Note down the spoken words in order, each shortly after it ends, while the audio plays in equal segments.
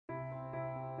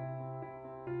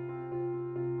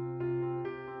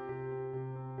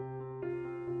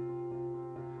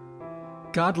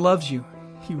God loves you.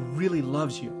 He really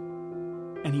loves you.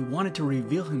 And He wanted to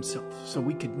reveal Himself so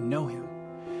we could know Him.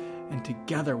 And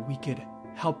together we could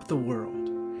help the world.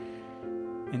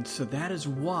 And so that is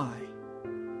why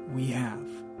we have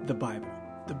the Bible.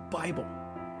 The Bible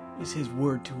is His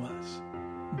word to us.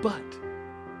 But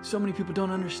so many people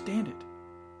don't understand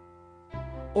it.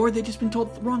 Or they've just been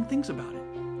told the wrong things about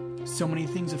it. So many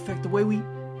things affect the way we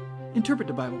interpret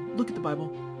the Bible, look at the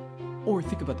Bible, or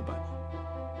think about the Bible.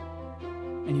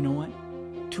 And you know what?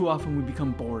 Too often we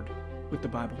become bored with the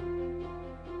Bible.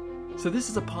 So this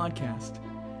is a podcast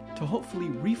to hopefully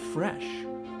refresh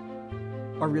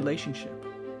our relationship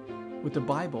with the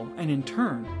Bible and in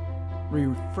turn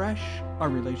refresh our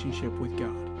relationship with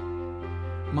God.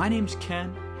 My name's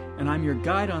Ken, and I'm your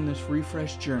guide on this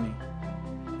refresh journey.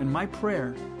 And my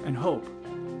prayer and hope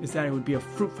is that it would be a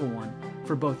fruitful one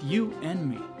for both you and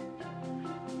me.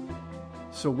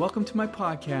 So welcome to my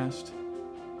podcast.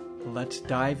 Let's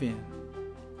dive in.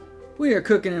 We are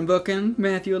cooking and booking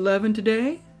Matthew 11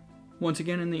 today. Once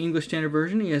again in the English Standard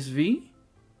Version, ESV.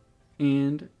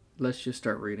 And let's just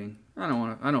start reading. I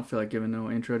don't feel like giving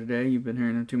no intro today. You've been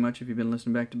hearing it too much if you've been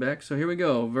listening back to back. So here we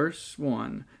go. Verse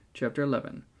 1, chapter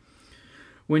 11.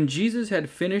 When Jesus had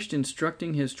finished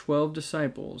instructing his 12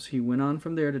 disciples, he went on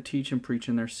from there to teach and preach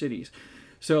in their cities.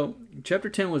 So chapter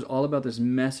 10 was all about this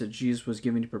message Jesus was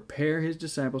giving to prepare his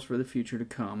disciples for the future to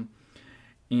come.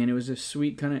 And it was a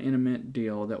sweet, kind of intimate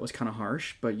deal that was kind of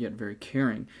harsh, but yet very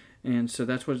caring. And so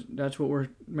that's what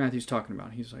Matthew's talking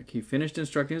about. He's like, he finished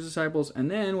instructing his disciples,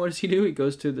 and then what does he do? He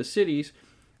goes to the cities,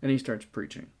 and he starts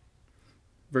preaching.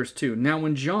 Verse 2, Now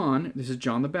when John, this is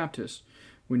John the Baptist,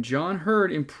 when John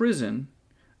heard in prison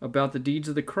about the deeds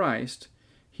of the Christ,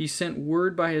 he sent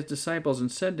word by his disciples and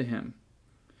said to him,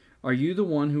 Are you the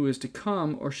one who is to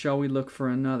come, or shall we look for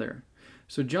another?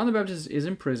 So John the Baptist is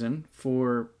in prison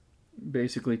for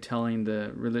basically telling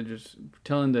the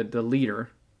leader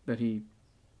that he,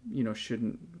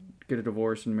 shouldn't get a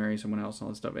divorce and marry someone else and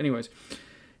all this stuff. Anyways,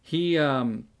 he's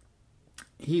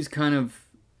kind of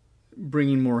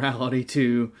bringing morality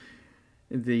to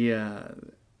the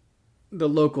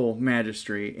local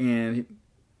magistrate, and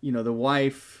the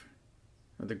wife,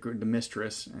 or the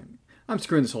mistress. I'm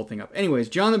screwing this whole thing up. Anyways,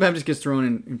 John the Baptist gets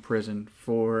thrown in prison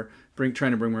for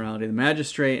trying to bring morality to the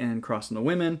magistrate and crossing the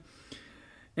women.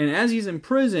 And as he's in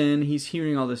prison, he's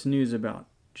hearing all this news about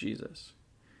Jesus.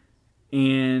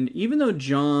 And even though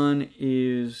John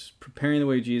is preparing the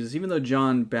way of Jesus, even though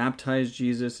John baptized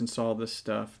Jesus and saw all this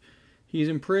stuff, he's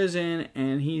in prison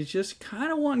and he's just kind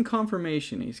of wanting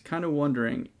confirmation. He's kind of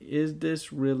wondering, is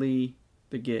this really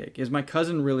the gig? Is my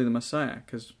cousin really the Messiah?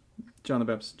 Because John the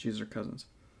Baptist and Jesus are cousins.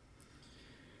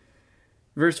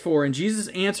 Verse 4, And Jesus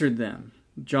answered them,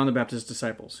 John the Baptist's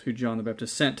disciples, who John the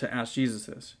Baptist sent to ask Jesus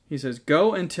this. He says,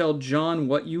 Go and tell John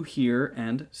what you hear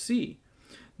and see.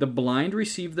 The blind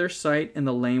receive their sight, and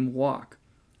the lame walk.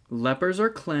 Lepers are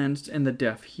cleansed, and the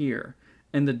deaf hear.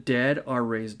 And the dead are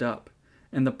raised up.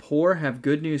 And the poor have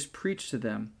good news preached to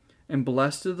them. And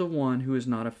blessed is the one who is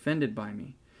not offended by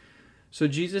me. So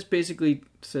Jesus basically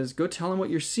says, go tell him what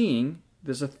you're seeing,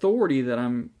 this authority that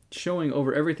I'm showing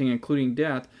over everything, including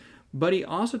death. But he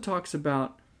also talks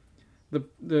about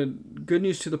the good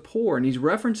news to the poor, and he's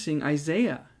referencing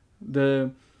Isaiah,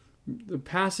 the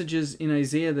passages in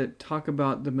Isaiah that talk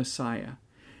about the Messiah.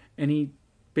 And he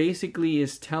basically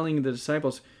is telling the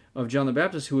disciples of John the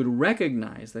Baptist, who would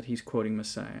recognize that he's quoting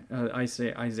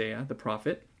Isaiah, the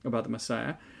prophet, about the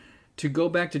Messiah, to go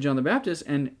back to John the Baptist,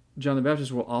 and John the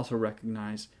Baptist will also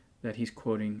recognize that he's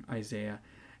quoting Isaiah.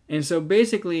 And so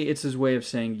basically it's his way of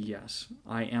saying, yes,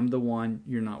 I am the one,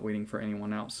 you're not waiting for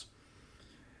anyone else.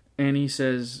 And he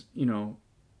says,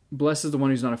 blessed is the one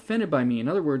who's not offended by me. In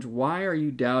other words, why are you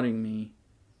doubting me?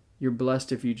 You're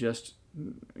blessed if you just,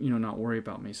 not worry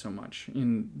about me so much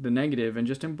in the negative and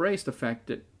just embrace the fact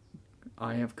that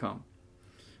I have come.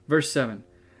 Verse 7,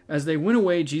 As they went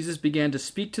away, Jesus began to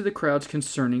speak to the crowds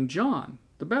concerning John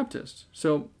the Baptist.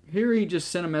 So here he just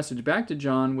sent a message back to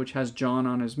John, which has John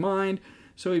on his mind.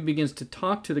 So he begins to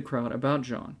talk to the crowd about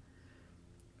John.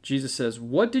 Jesus says,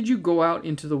 What did you go out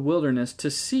into the wilderness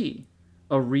to see?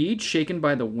 A reed shaken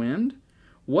by the wind?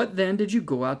 What then did you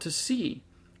go out to see?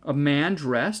 A man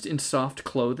dressed in soft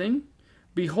clothing?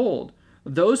 Behold,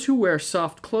 those who wear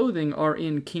soft clothing are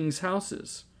in kings'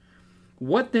 houses.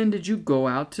 What then did you go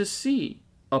out to see?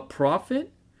 A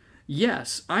prophet?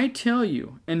 Yes, I tell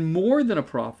you, and more than a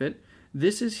prophet,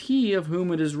 this is he of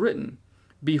whom it is written,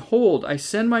 Behold, I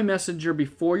send my messenger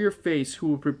before your face, who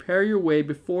will prepare your way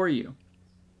before you.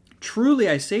 Truly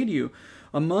I say to you,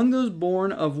 among those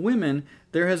born of women,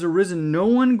 there has arisen no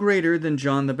one greater than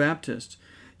John the Baptist.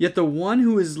 Yet the one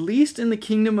who is least in the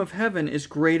kingdom of heaven is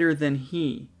greater than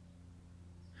he.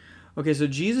 Okay, so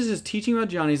Jesus is teaching about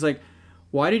John. He's like,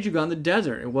 why did you go in the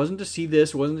desert? It wasn't to see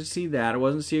this, it wasn't to see that, it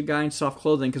wasn't to see a guy in soft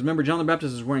clothing. Because remember, John the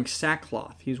Baptist is wearing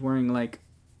sackcloth. He's wearing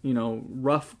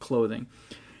rough clothing.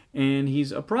 And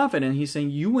he's a prophet, and he's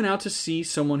saying, you went out to see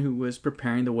someone who was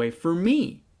preparing the way for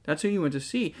me. That's who you went to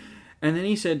see. And then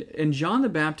he said, and John the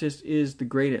Baptist is the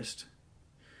greatest.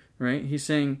 Right? He's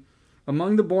saying,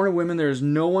 among the born of women, there is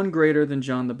no one greater than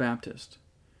John the Baptist.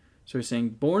 So he's saying,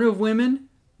 born of women,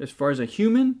 as far as a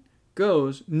human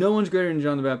goes, no one's greater than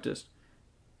John the Baptist.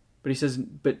 But he says,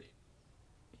 but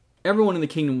everyone in the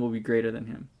kingdom will be greater than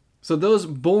him. So those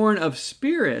born of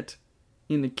spirit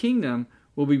in the kingdom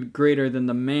will be greater than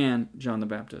the man, John the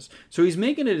Baptist. So he's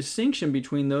making a distinction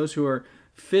between those who are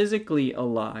physically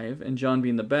alive, and John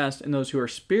being the best, and those who are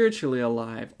spiritually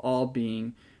alive, all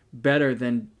being better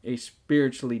than a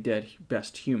spiritually dead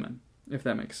best human, if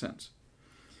that makes sense.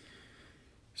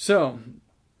 So,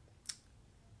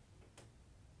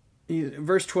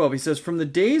 verse 12, he says, from the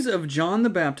days of John the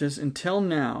Baptist until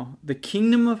now, the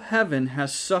kingdom of heaven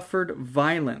has suffered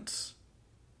violence,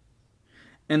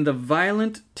 and the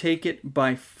violent take it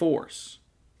by force.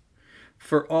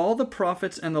 For all the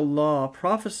prophets and the law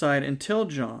prophesied until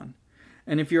John,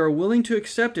 and if you are willing to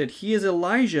accept it, he is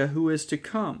Elijah who is to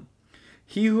come.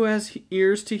 He who has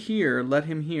ears to hear, let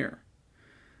him hear.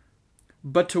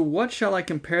 But to what shall I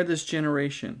compare this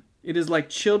generation? It is like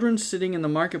children sitting in the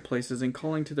marketplaces and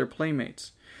calling to their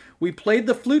playmates. We played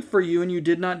the flute for you, and you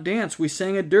did not dance. We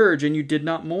sang a dirge, and you did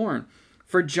not mourn.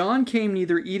 For John came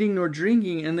neither eating nor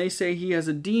drinking, and they say he has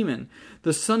a demon.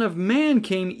 The Son of Man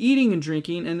came eating and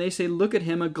drinking, and they say, look at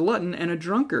him, a glutton and a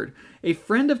drunkard, a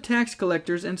friend of tax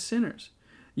collectors and sinners.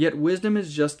 Yet wisdom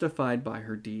is justified by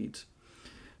her deeds.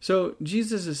 So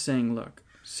Jesus is saying, look,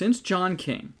 since John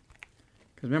came,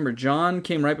 because remember, John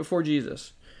came right before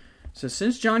Jesus. So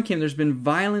since John came, there's been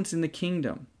violence in the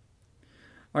kingdom.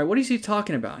 All right, what is he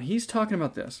talking about? He's talking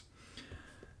about this.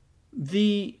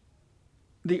 The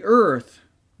earth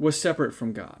was separate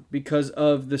from God because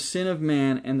of the sin of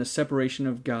man and the separation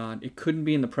of God. It couldn't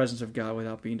be in the presence of God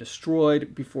without being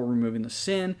destroyed before removing the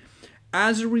sin.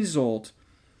 As a result,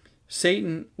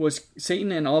 Satan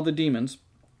and all the demons,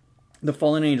 the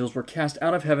fallen angels, were cast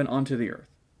out of heaven onto the earth.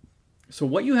 So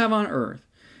what you have on earth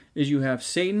is you have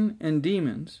Satan and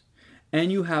demons,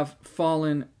 and you have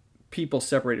fallen people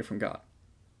separated from God.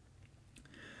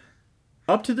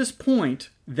 Up to this point,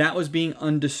 that was being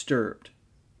undisturbed.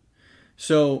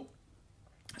 So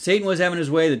Satan was having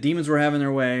his way, the demons were having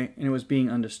their way, and it was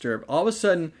being undisturbed. All of a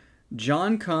sudden,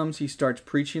 John comes, he starts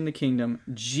preaching the kingdom.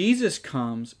 Jesus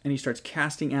comes, and he starts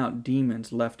casting out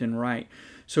demons left and right.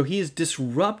 So he is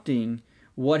disrupting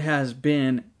what has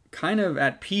been kind of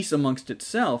at peace amongst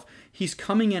itself. He's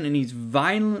coming in and he's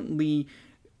violently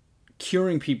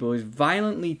curing people. He's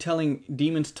violently telling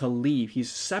demons to leave. He's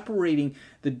separating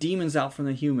the demons out from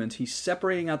the humans. He's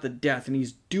separating out the death, and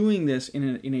he's doing this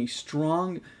in a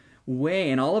strong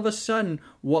way. And all of a sudden,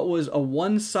 what was a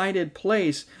one-sided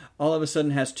place, all of a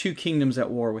sudden has two kingdoms at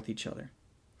war with each other.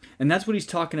 And that's what he's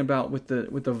talking about with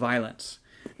the violence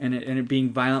and it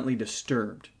being violently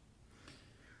disturbed.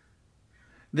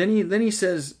 Then he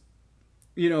says,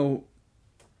 John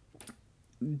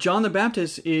the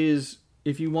Baptist is,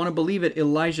 if you want to believe it,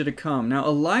 Elijah to come. Now,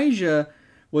 Elijah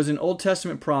was an Old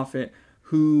Testament prophet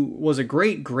who was a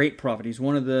great, great prophet. He's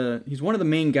one of the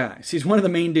main guys. He's one of the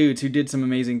main dudes who did some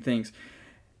amazing things.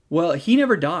 Well, he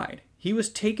never died. He was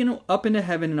taken up into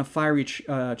heaven in a fiery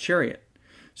chariot.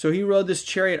 So he rode this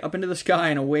chariot up into the sky,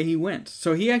 and away he went.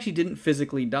 So he actually didn't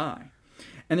physically die.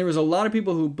 And there was a lot of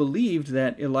people who believed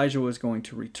that Elijah was going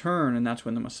to return, and that's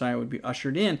when the Messiah would be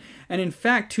ushered in. And in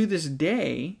fact, to this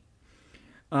day,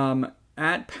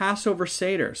 at Passover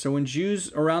Seder, so when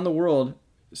Jews around the world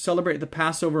celebrate the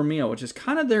Passover meal, which is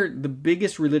kind of the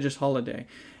biggest religious holiday,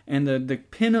 and the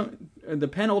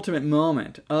penultimate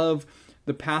moment of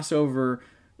the Passover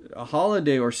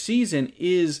holiday or season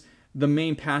is the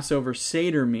main Passover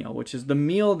Seder meal, which is the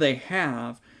meal they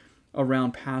have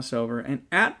around Passover. And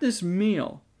at this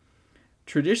meal,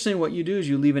 traditionally what you do is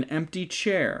you leave an empty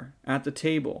chair at the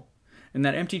table. And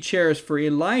that empty chair is for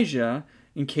Elijah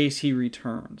in case he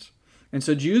returns. And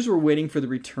so Jews were waiting for the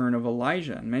return of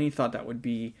Elijah, and many thought that would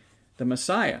be the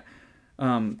Messiah.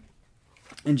 And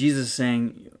Jesus is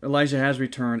saying, Elijah has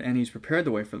returned, and he's prepared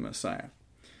the way for the Messiah.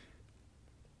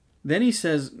 Then he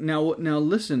says, now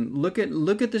listen, look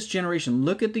at this generation,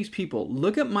 look at these people,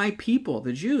 look at my people,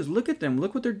 the Jews, look at them,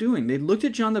 look what they're doing. They looked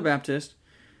at John the Baptist,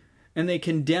 and they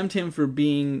condemned him for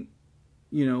being,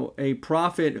 a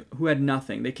prophet who had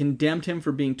nothing. They condemned him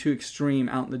for being too extreme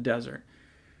out in the desert.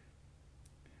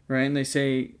 right? And they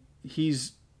say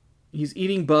he's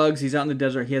eating bugs, he's out in the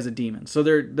desert, he has a demon. So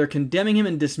they're condemning him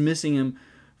and dismissing him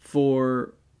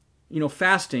for,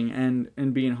 fasting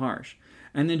and being harsh.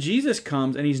 And then Jesus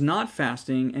comes and he's not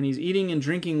fasting and he's eating and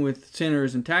drinking with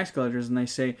sinners and tax collectors, and they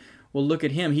say, well, look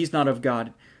at him, he's not of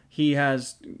God. He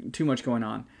has too much going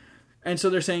on. And so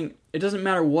they're saying it doesn't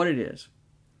matter what it is.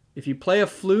 If you play a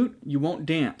flute, you won't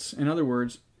dance. In other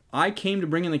words, I came to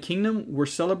bring in the kingdom, we're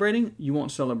celebrating, you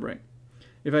won't celebrate.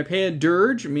 If I play a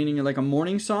dirge, meaning like a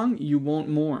mourning song, you won't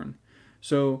mourn.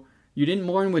 So you didn't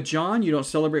mourn with John, you don't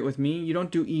celebrate with me, you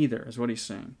don't do either, is what he's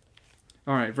saying.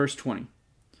 All right, verse 20.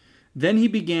 Then he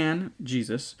began,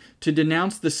 Jesus, to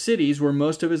denounce the cities where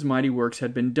most of his mighty works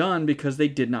had been done because they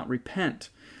did not repent.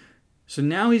 So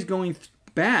now he's going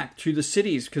back to the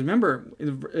cities. Because remember,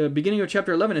 in the beginning of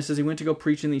chapter 11, it says he went to go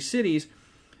preach in these cities.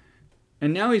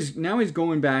 And now he's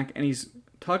going back and he's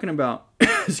talking about,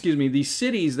 these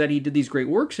cities that he did these great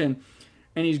works in.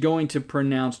 And he's going to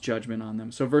pronounce judgment on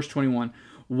them. So verse 21,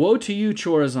 woe to you,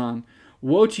 Chorazin!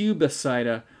 Woe to you,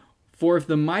 Bethsaida! For if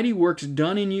the mighty works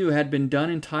done in you had been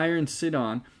done in Tyre and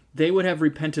Sidon, they would have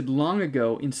repented long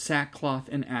ago in sackcloth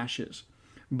and ashes.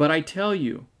 But I tell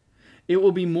you, it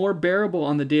will be more bearable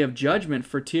on the day of judgment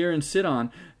for Tyre and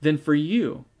Sidon than for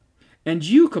you. And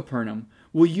you, Capernaum,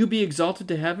 will you be exalted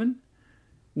to heaven?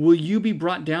 Will you be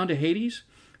brought down to Hades?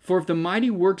 For if the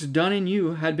mighty works done in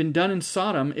you had been done in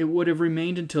Sodom, it would have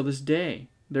remained until this day.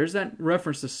 There's that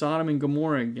reference to Sodom and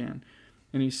Gomorrah again.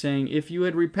 And he's saying, if you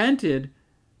had repented,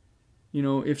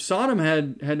 if Sodom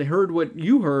had heard what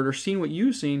you heard or seen what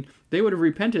you've seen, they would have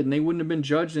repented and they wouldn't have been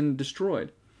judged and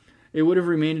destroyed. It would have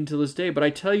remained until this day. But I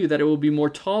tell you that it will be more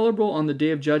tolerable on the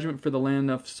day of judgment for the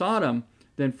land of Sodom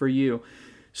than for you.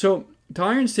 So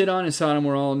Tyre and Sidon and Sodom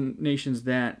were all nations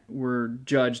that were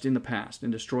judged in the past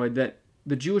and destroyed, that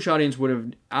the Jewish audience would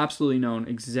have absolutely known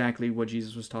exactly what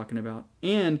Jesus was talking about.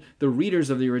 And the readers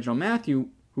of the original Matthew,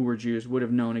 who were Jews, would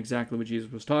have known exactly what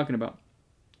Jesus was talking about.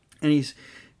 And he's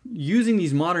using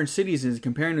these modern cities and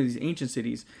comparing to these ancient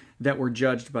cities that were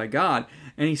judged by God.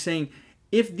 And he's saying,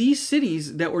 if these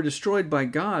cities that were destroyed by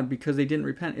God because they didn't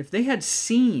repent, if they had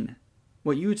seen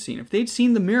what you had seen, if they'd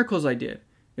seen the miracles I did,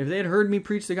 if they had heard me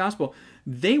preach the gospel,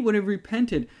 they would have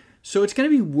repented. So it's going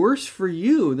to be worse for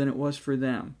you than it was for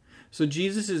them. So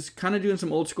Jesus is kind of doing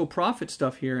some old school prophet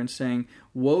stuff here and saying,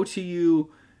 woe to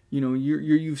you,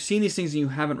 you've seen these things and you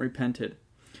haven't repented.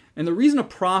 And the reason a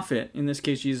prophet, in this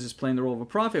case Jesus is playing the role of a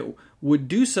prophet, would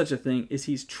do such a thing is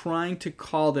he's trying to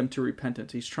call them to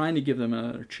repentance. He's trying to give them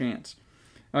another chance.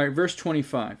 All right, verse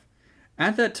 25.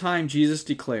 At that time Jesus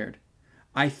declared,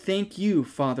 I thank you,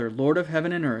 Father, Lord of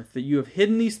heaven and earth, that you have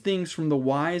hidden these things from the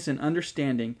wise and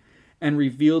understanding and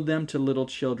revealed them to little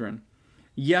children.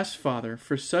 Yes, Father,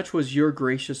 for such was your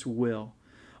gracious will.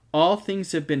 All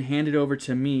things have been handed over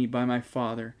to me by my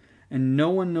Father, and no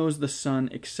one knows the Son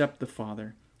except the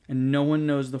Father, and no one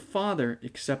knows the Father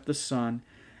except the Son,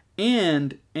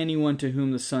 and anyone to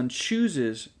whom the Son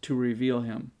chooses to reveal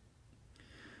him.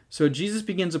 So Jesus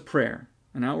begins a prayer,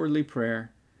 an outwardly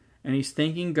prayer, and he's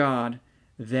thanking God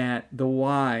that the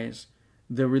wise,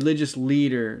 the religious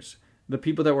leaders, the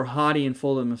people that were haughty and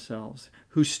full of themselves,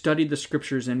 who studied the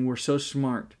scriptures and were so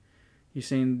smart, he's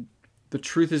saying the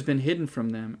truth has been hidden from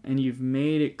them, and you've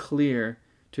made it clear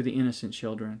to the innocent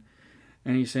children.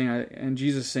 And he's saying, and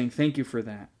Jesus is saying, thank you for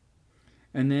that.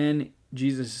 And then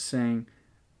Jesus is saying,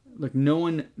 look, no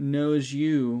one knows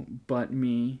you but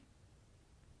me,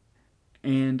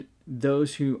 and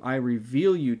those who I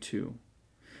reveal you to.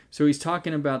 So he's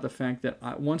talking about the fact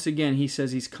that, once again, he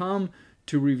says he's come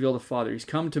to reveal the Father. He's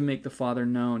come to make the Father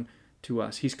known to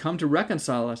us. He's come to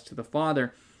reconcile us to the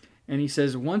Father. And he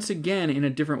says, once again, in a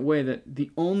different way, that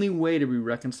the only way to be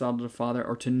reconciled to the Father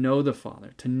or to know the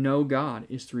Father, to know God,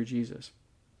 is through Jesus.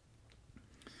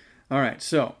 All right,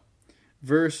 so,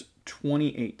 verse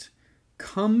 28.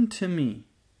 Come to me,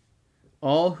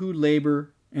 all who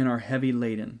labor and are heavy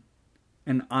laden,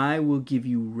 and I will give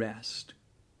you rest.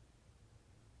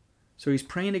 So he's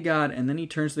praying to God, and then he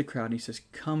turns to the crowd and he says,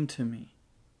 come to me.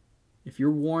 If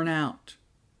you're worn out,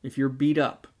 if you're beat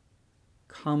up,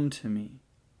 come to me,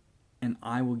 and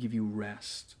I will give you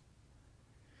rest.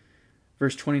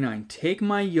 Verse 29, take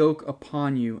my yoke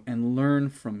upon you and learn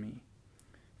from me,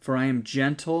 for I am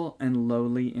gentle and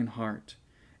lowly in heart,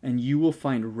 and you will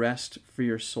find rest for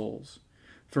your souls.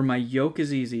 For my yoke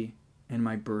is easy and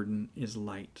my burden is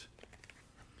light.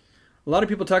 A lot of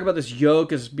people talk about this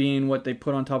yoke as being what they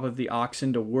put on top of the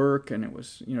oxen to work, and it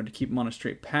was, to keep them on a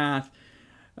straight path.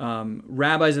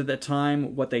 Rabbis at that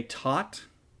time, what they taught,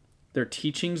 their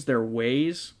teachings, their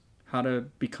ways, how to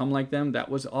become like them. That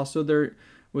was also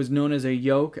was known as a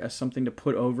yoke, as something to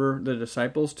put over the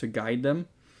disciples to guide them.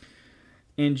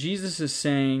 And Jesus is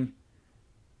saying,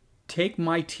 take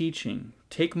my teaching,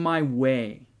 take my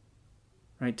way,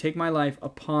 right? Take my life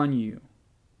upon you.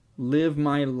 Live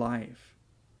my life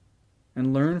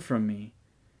and learn from me.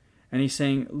 And he's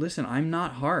saying, listen, I'm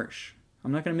not harsh.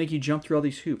 I'm not going to make you jump through all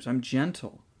these hoops. I'm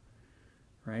gentle,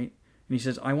 right? And he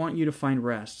says, I want you to find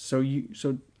rest. So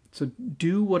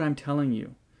do what I'm telling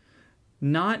you.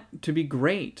 Not to be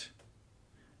great,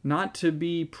 not to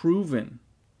be proven.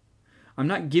 I'm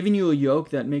not giving you a yoke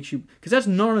that makes you, because that's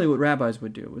normally what rabbis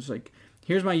would do. It was like,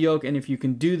 here's my yoke, and if you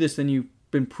can do this, then you've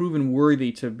been proven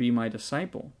worthy to be my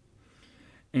disciple.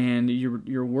 And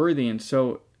you're worthy. And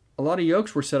so a lot of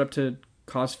yokes were set up to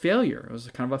cause failure. It was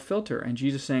kind of a filter. And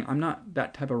Jesus is saying, I'm not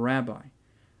that type of rabbi.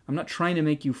 I'm not trying to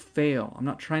make you fail. I'm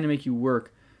not trying to make you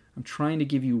work. I'm trying to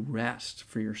give you rest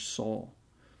for your soul.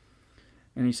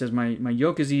 And he says, my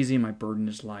yoke is easy, my burden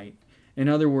is light. In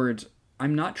other words,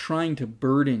 I'm not trying to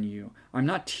burden you. I'm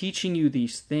not teaching you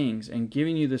these things and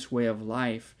giving you this way of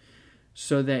life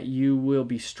so that you will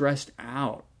be stressed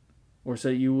out or so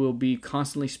that you will be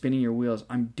constantly spinning your wheels.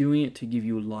 I'm doing it to give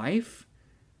you life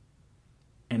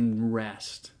and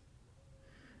rest.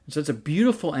 And so it's a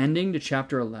beautiful ending to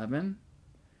chapter 11,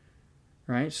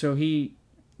 right? So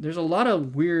there's a lot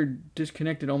of weird,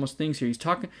 disconnected almost things here. He's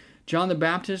talking, John the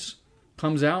Baptist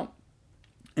comes out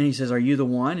and he says, are you the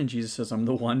one? And Jesus says, I'm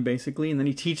the one, basically. And then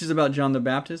he teaches about John the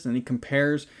Baptist, and he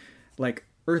compares like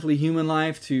earthly human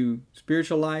life to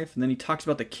spiritual life. And then he talks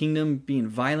about the kingdom being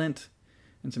violent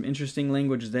and some interesting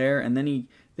language there. And then he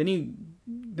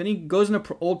goes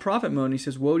into old prophet mode and he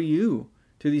says, woe to you,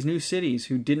 to these new cities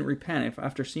who didn't repent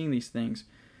after seeing these things.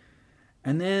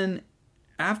 And then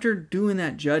after doing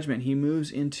that judgment, he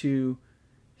moves into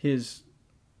his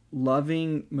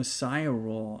loving Messiah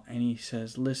role, and he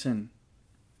says, listen,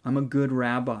 I'm a good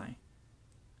rabbi,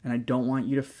 and I don't want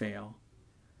you to fail.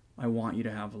 I want you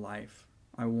to have life.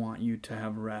 I want you to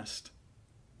have rest.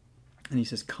 And he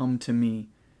says, come to me,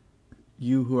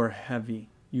 you who are heavy,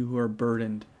 you who are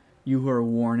burdened, you who are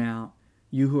worn out,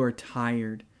 you who are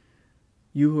tired,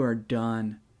 you who are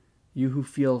done, you who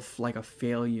feel like a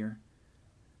failure,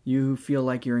 you who feel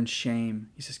like you're in shame.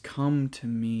 He says, come to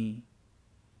me,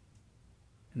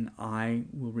 and I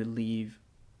will relieve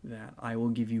that. I will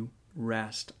give you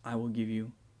rest. I will give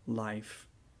you life.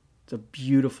 It's a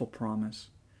beautiful promise.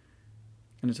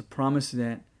 And it's a promise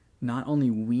that not only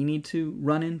we need to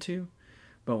run into,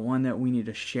 but one that we need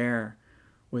to share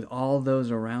with all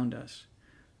those around us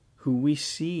who we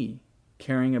see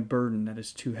carrying a burden that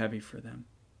is too heavy for them.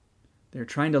 They're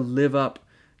trying to live up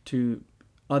to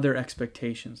other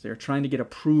expectations. They're trying to get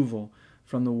approval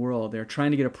from the world. They're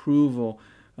trying to get approval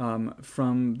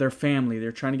from their family.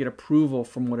 They're trying to get approval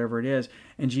from whatever it is.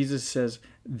 And Jesus says,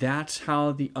 that's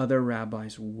how the other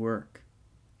rabbis work.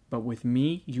 But with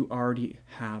me, you already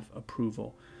have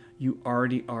approval. You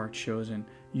already are chosen.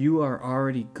 You are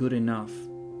already good enough.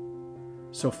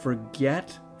 So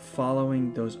forget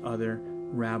following those other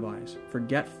rabbis.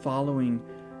 Forget following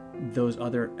those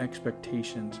other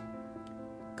expectations.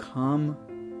 Come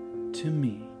to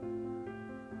me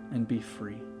and be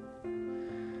free.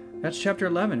 That's chapter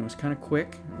 11. It was kind of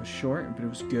quick. It was short, but it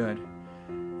was good.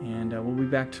 And we'll be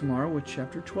back tomorrow with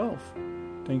chapter 12.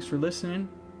 Thanks for listening.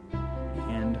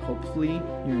 And hopefully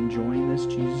you're enjoying this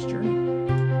Jesus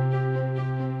journey.